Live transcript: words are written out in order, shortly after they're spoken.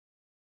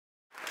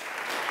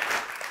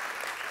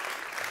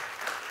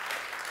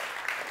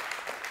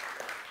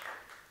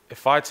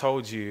if I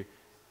told you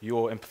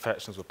your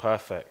imperfections were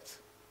perfect,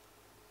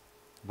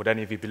 would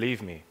any of you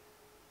believe me?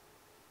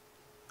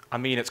 I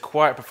mean, it's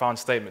quite a profound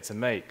statement to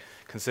make,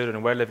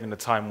 considering we're living in a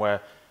time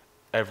where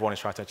everyone is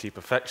trying to achieve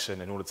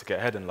perfection in order to get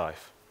ahead in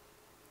life.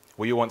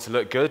 We all want to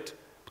look good,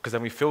 because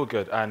then we feel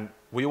good, and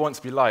we want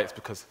to be liked,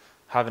 because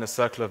having a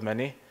circle of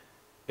many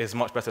is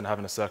much better than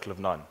having a circle of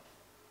none.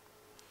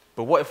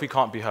 But what if we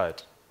can't be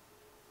heard?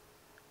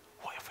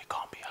 What if we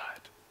can't be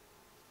heard?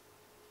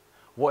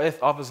 What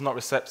if others are not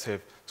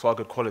receptive to our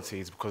good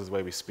qualities because of the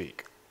way we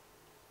speak?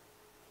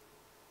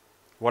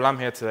 Well, I'm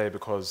here today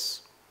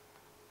because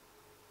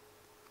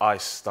I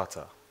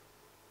stutter.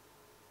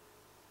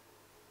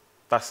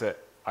 That's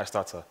it. I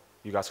stutter.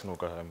 You guys can all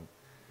go home.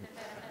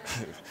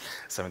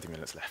 70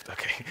 minutes left,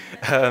 okay.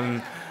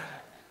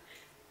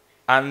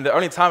 And the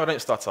only time I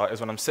don't stutter is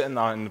when I'm sitting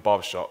down in the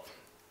barbershop,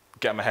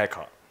 getting my hair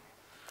cut.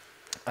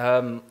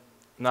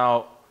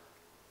 Now,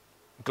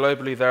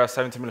 globally, there are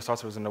 70 million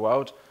stutterers in the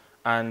world,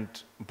 and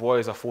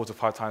boys are 4 to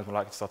 5 times more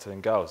likely to stutter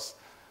than girls.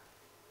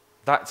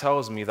 That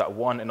tells me that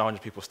 1 in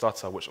 100 people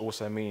stutter, which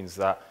also means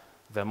that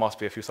there must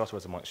be a few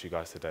stutterers amongst you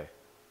guys today.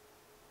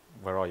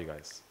 Where are you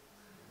guys?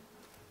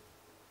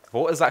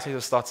 But what exactly is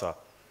a stutter?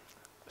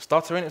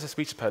 Stuttering is a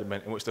speech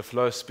impediment in which the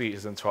flow of speech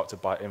is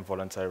interrupted by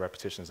involuntary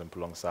repetitions and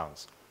prolonged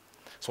sounds.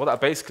 So what that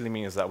basically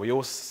means is that we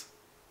all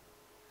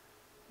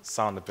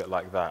sound a bit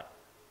like that.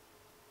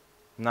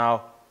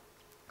 Now,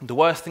 the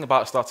worst thing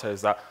about stutter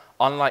is that,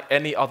 unlike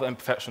any other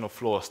imperfection or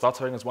flaw,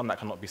 stuttering is one that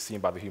cannot be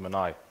seen by the human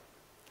eye.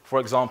 For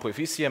example, if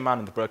you see a man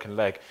with a broken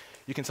leg,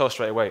 you can tell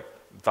straight away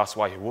that's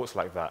why he walks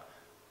like that.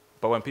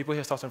 But when people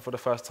hear stuttering for the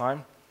first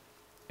time,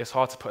 it's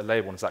hard to put a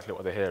label on exactly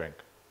what they're hearing.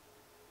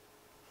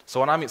 So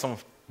when I meet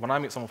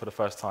someone for the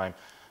first time,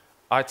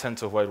 I tend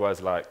to avoid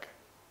words like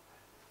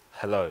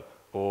hello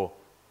or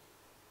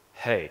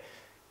hey,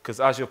 because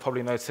as you'll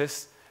probably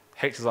notice,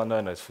 H's are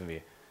no-nos for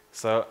me.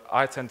 So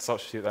I tend to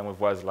substitute them with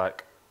words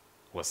like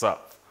what's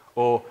up?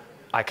 Or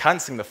I can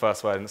sing the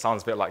first word and it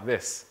sounds a bit like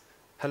this.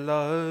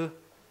 Hello?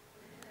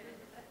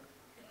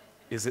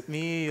 Is it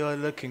me you're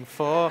looking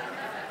for?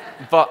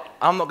 But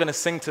I'm not going to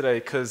sing today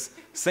because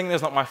singing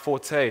is not my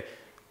forte.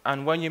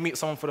 And when you meet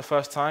someone for the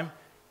first time,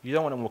 you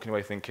don't want them walking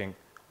away thinking,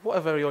 what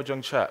a very odd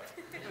young chap.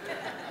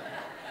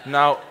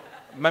 Now,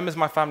 members of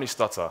my family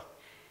stutter.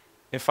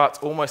 In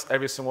fact, almost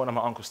every single one of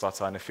my uncles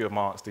stutter, and a few of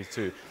my aunts do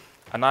too.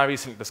 And I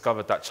recently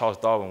discovered that Charles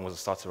Darwin was a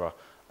stutterer,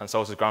 and so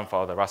was his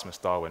grandfather, Erasmus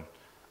Darwin.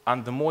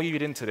 And the more you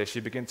read into this,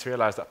 you begin to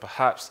realize that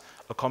perhaps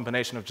a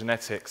combination of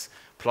genetics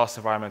plus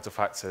environmental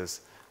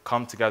factors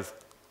come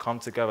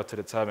together to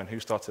determine who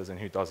stutters and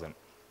who doesn't.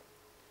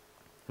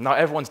 Now,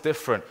 everyone's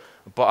different,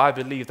 but I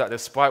believe that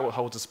despite what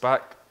holds us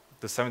back,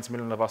 the 70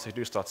 million of us who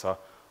do stutter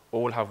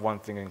all have one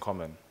thing in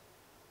common.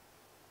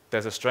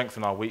 There's a strength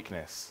in our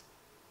weakness,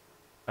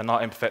 and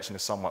our imperfection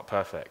is somewhat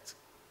perfect.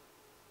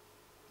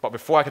 But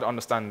before I could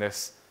understand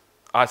this,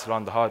 I had to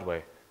learn the hard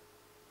way.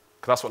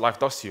 Because that's what life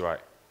does to you, right?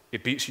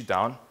 It beats you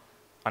down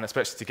and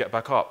expects you to get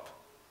back up.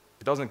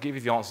 It doesn't give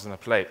you the answers on a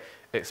plate.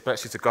 It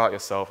expects you to go out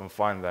yourself and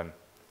find them,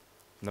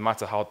 no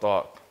matter how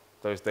dark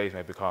those days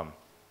may become.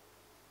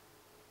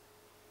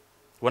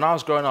 When I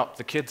was growing up,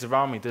 the kids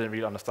around me didn't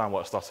really understand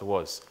what a stutter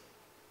was.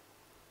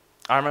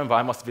 I remember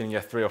I must have been in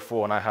year 3 or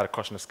 4 and I had a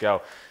crush on this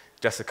girl,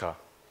 Jessica.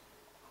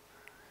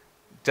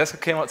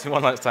 Jessica came up to me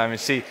one lunchtime and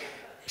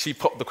she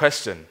popped the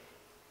question.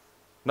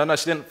 No,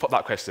 she didn't pop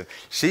that question.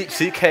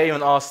 She came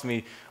and asked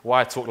me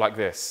why I talk like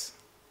this.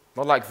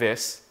 Not like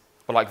this,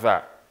 but like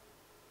that.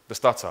 The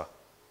stutter.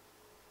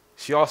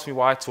 She asked me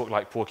why I talk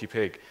like Porky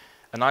Pig,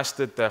 and I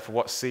stood there for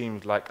what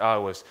seemed like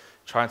hours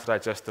trying to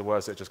digest the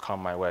words that just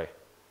come my way.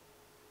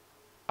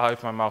 I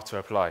opened my mouth to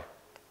reply,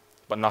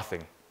 but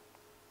nothing.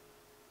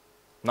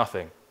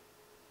 Nothing.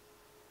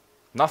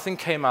 Nothing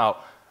came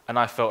out, and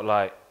I felt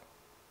like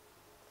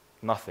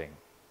nothing.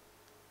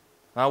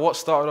 Now, what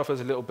started off as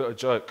a little bit of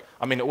joke,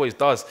 I mean, it always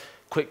does,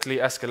 quickly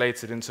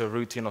escalated into a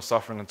routine of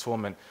suffering and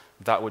torment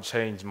that would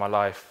change my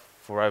life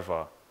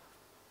forever.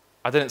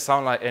 I didn't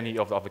sound like any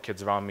of the other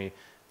kids around me,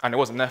 and it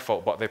wasn't their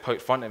fault, but they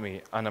poked fun at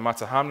me, and no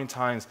matter how many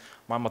times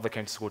my mother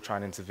came to school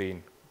trying to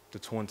intervene, the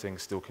taunting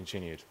still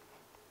continued.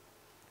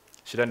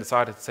 She then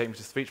decided to take me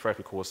to speech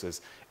therapy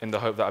courses in the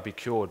hope that I'd be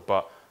cured,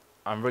 but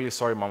I'm really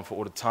sorry, Mum, for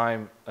all the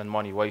time and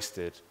money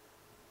wasted.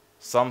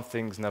 Some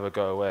things never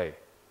go away.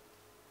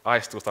 I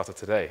still stutter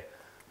today.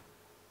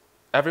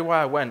 Everywhere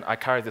I went, I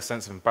carried this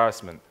sense of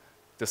embarrassment,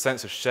 this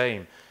sense of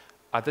shame.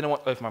 I didn't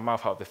want to open my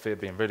mouth out of the fear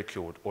of being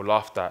ridiculed or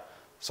laughed at,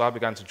 so I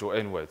began to draw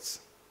inwards.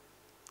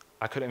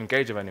 I couldn't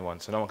engage with anyone,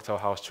 so no one could tell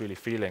how I was truly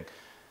feeling.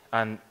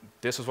 And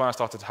this was when I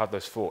started to have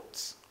those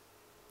thoughts.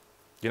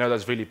 You know,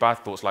 those really bad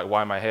thoughts like,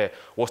 why am I here?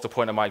 What's the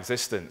point of my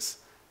existence?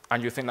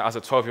 And you think that as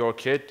a 12-year-old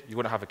kid, you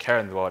wouldn't have a care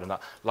in the world, and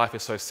that life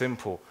is so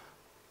simple,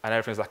 and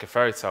everything's like a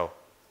fairy tale.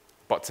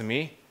 But to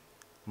me,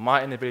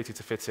 my inability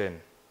to fit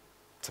in,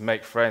 to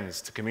make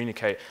friends, to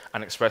communicate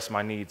and express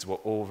my needs were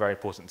all very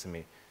important to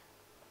me.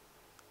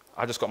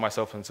 I just got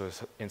myself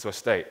into a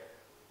state.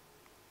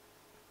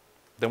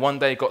 Then one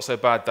day it got so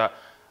bad that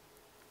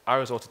I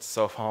resorted to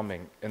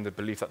self-harming in the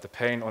belief that the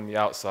pain on the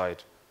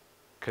outside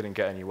couldn't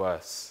get any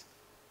worse.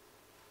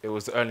 It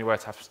was the only way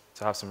to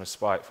have some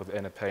respite for the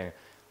inner pain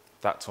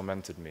that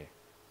tormented me.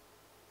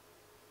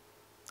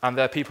 And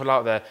there are people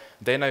out there,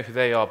 they know who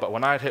they are, but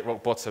when I had hit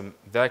rock bottom,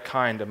 their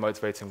kind and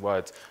motivating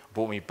words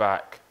brought me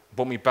back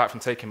from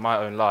taking my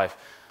own life.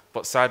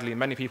 But sadly,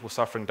 many people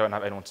suffering don't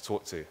have anyone to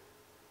talk to.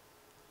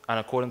 And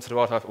according to the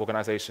World Health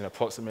Organization,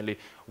 approximately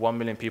 1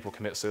 million people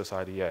commit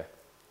suicide a year.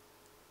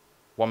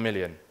 1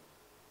 million.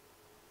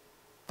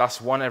 That's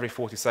 1 every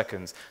 40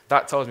 seconds.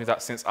 That tells me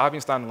that since I've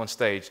been standing on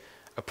stage,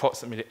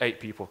 approximately 8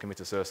 people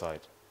committed suicide.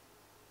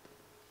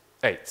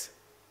 8.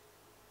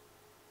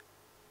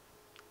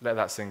 Let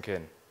that sink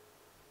in.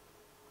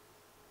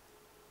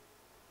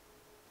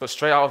 But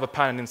straight out of the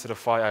pan and into the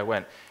fight I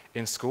went.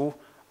 In school,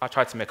 I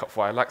tried to make up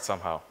for what I lacked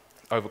somehow,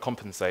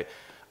 overcompensate.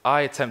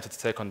 I attempted to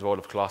take on the role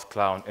of class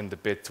clown in the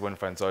bid to win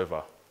friends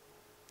over.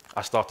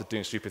 I started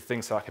doing stupid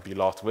things so I could be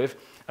laughed with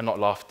and not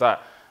laughed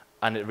at,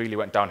 and it really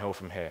went downhill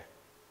from here.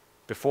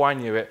 Before I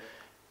knew it,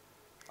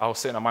 I was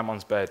sitting on my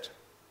mum's bed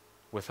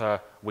with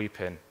her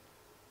weeping,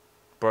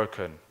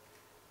 broken,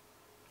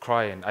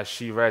 crying as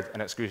she read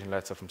an exclusion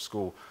letter from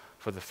school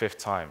for the 5th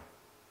time.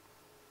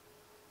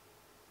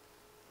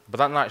 But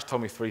that night she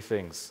told me 3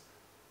 things.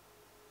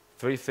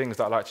 3 things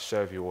that I'd like to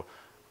share with you all.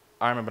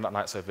 I remember that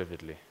night so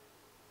vividly.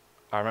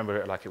 I remember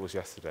it like it was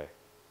yesterday.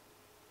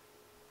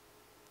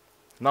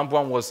 Number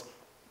 1 was,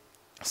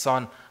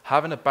 son,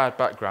 having a bad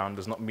background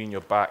does not mean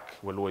your back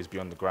will always be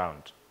on the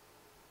ground.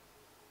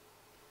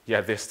 Yeah,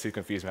 this too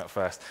confused me at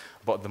first.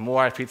 But the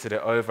more I repeated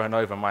it over and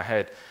over in my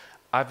head,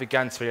 I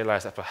began to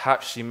realize that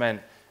perhaps she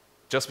meant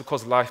just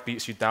because life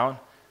beats you down,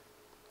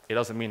 it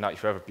doesn't mean that you'll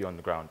forever be on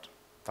the ground.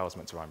 That was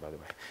meant to rhyme, by the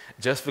way.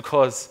 Just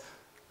because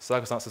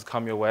circumstances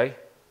come your way,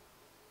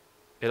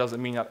 it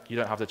doesn't mean that you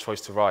don't have the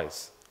choice to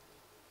rise.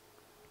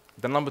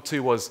 Then number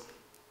 2 was,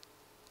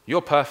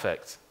 you're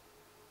perfect.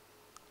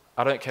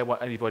 I don't care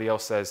what anybody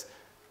else says.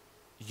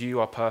 You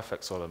are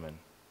perfect, Solomon.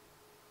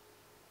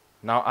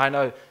 Now, I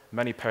know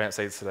many parents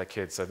say this to their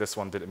kids, so this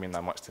one didn't mean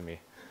that much to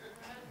me.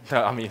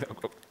 No, I mean,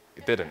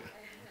 it didn't.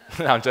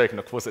 No, I'm joking,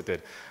 of course it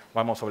did.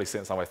 My mom's probably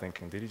sitting somewhere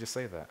thinking, did he just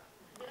say that?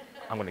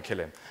 I'm going to kill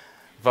him.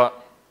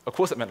 But, of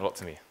course it meant a lot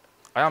to me.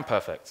 I am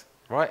perfect,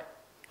 right?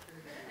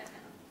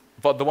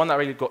 But the one that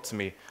really got to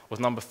me was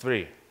number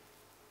 3.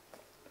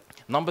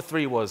 Number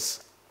 3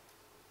 was,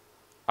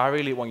 I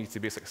really want you to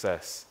be a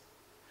success.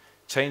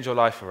 Change your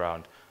life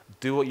around.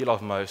 Do what you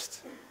love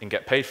most and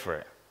get paid for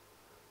it.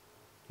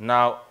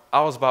 Now, I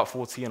was about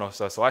 14 or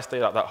so I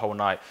stayed up that whole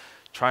night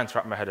trying to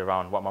wrap my head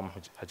around what Mum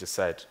had just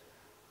said.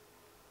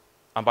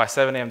 And by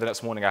 7 a.m. the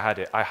next morning, I had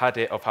it. I had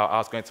it of how I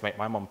was going to make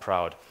my mum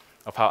proud,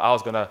 of how I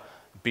was going to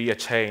be a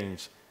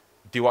change,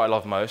 do what I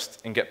love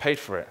most, and get paid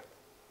for it.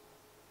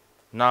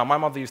 Now, my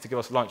mother used to give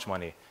us lunch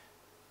money,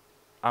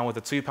 and with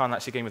the £2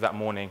 that she gave me that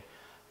morning,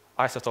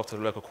 I set off to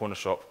the local corner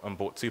shop and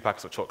bought 2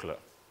 packets of chocolate.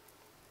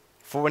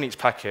 4 in each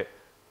packet,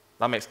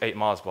 that makes 8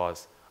 Mars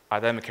bars.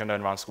 I then became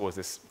known around school as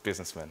this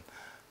businessman.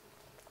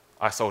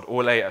 I sold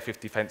all 8 at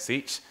 50 pence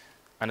each,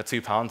 and the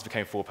 £2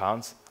 became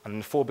 £4, and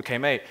the 4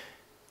 became 8.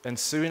 And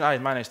soon I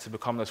had managed to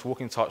become this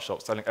walking tart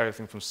shop selling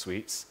everything from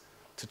sweets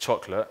to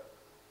chocolate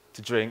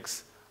to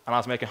drinks, and I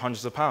was making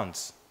hundreds of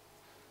pounds.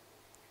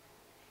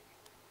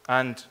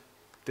 And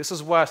this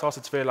is where I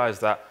started to realize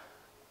that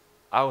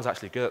I was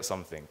actually good at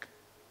something.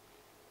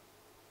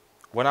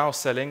 When I was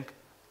selling,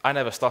 I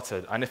never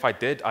stuttered, and if I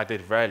did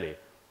rarely.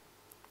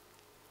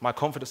 My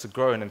confidence had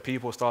grown, and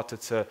people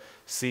started to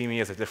see me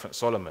as a different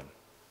Solomon.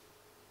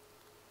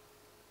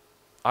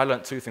 I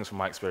learned 2 things from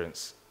my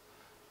experience.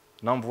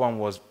 Number 1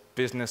 was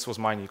business was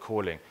my new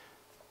calling.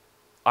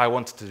 I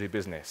wanted to do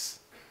business.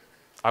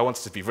 I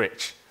wanted to be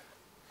rich.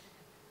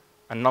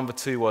 And number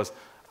 2 was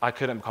I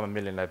couldn't become a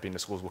millionaire being the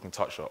school's walking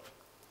tart shop.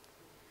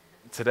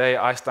 Today,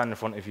 I stand in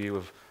front of you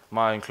with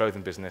my own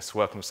clothing business,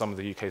 working with some of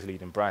the UK's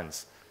leading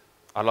brands.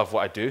 I love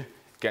what I do,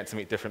 getting to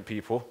meet different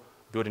people,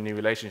 building new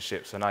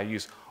relationships, and I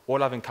use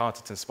all I've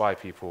encountered to inspire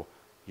people,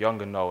 young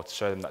and old, to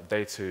show them that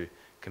they too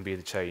can be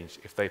the change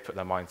if they put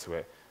their mind to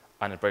it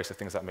and embrace the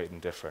things that make them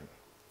different.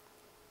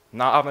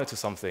 Now, I've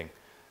noticed something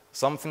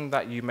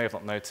that you may have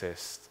not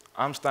noticed.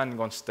 I'm standing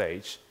on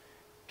stage,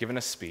 giving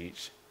a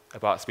speech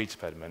about speech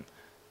impediment,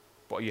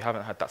 but you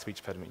haven't had that speech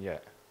impediment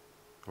yet,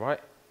 right?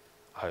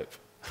 I hope.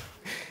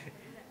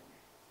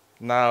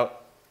 Now,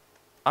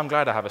 I'm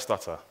glad I have a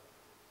stutter,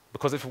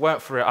 because if it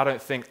weren't for it, I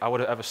don't think I would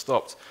have ever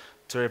stopped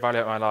to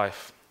reevaluate my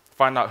life,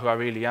 find out who I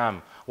really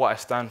am, what I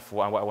stand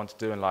for, and what I want to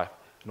do in life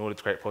in order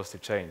to create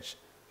positive change.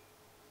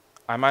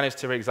 I managed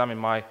to re-examine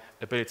my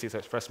ability to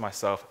express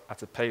myself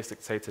at a pace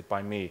dictated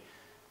by me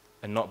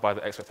and not by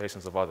the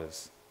expectations of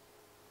others.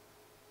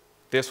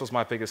 This was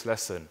my biggest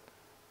lesson,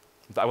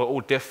 that we're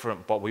all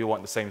different, but we all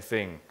want the same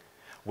thing.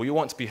 We all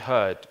want to be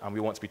heard, and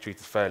we want to be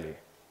treated fairly.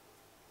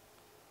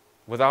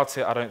 Without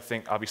it, I don't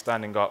think I'll be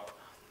standing up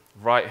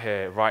right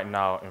here, right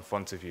now, in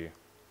front of you.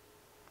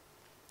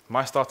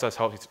 My stutter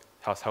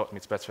has helped me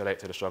to better relate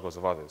to the struggles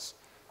of others.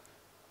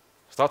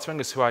 Stuttering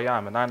is who I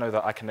am, and I know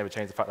that I can never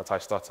change the fact that I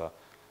stutter.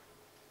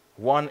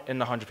 1 in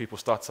 100 people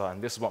stutter,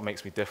 and this is what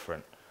makes me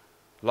different.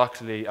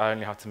 Luckily, I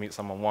only have to meet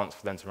someone once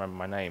for them to remember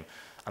my name,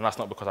 and that's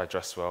not because I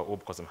dress well or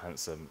because I'm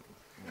handsome.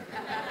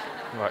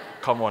 Right,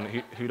 come on,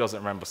 who doesn't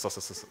remember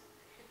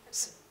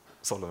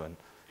Solomon?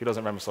 Who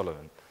doesn't remember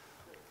Solomon?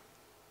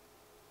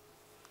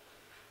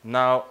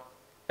 Now,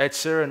 Ed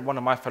Sheeran, one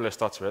of my fellow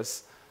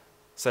stutterers,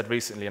 said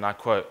recently, and I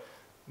quote,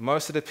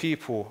 "Most of the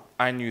people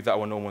I knew that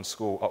were normal in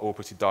school are all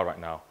pretty dull right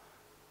now.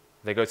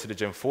 They go to the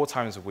gym 4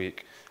 times a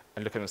week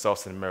and look at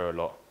themselves in the mirror a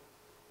lot,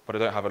 but they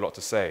don't have a lot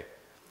to say.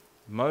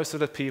 Most of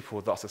the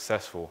people that are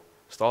successful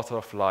started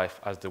off life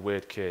as the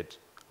weird kid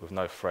with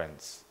no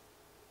friends."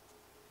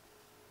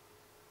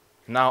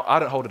 Now, I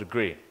don't hold a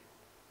degree.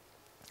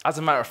 As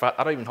a matter of fact,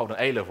 I don't even hold an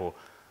A-level,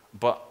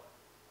 but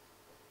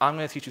I'm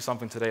going to teach you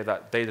something today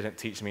that they didn't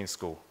teach me in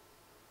school,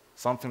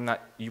 something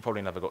that you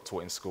probably never got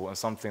taught in school, and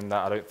something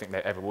that I don't think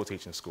they ever will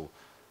teach in school.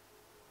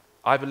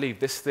 I believe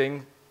this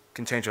thing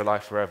can change your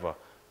life forever,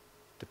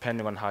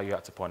 depending on how you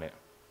act upon it.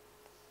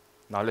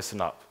 Now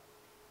listen up.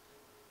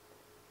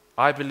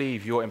 I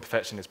believe your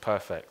imperfection is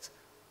perfect,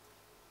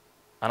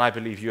 and I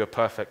believe you are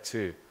perfect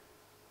too.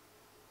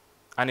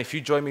 And if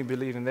you join me in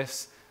believing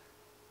this,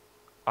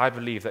 I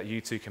believe that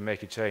you too can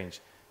make a change,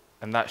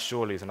 and that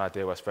surely is an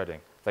idea worth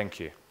spreading.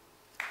 Thank you.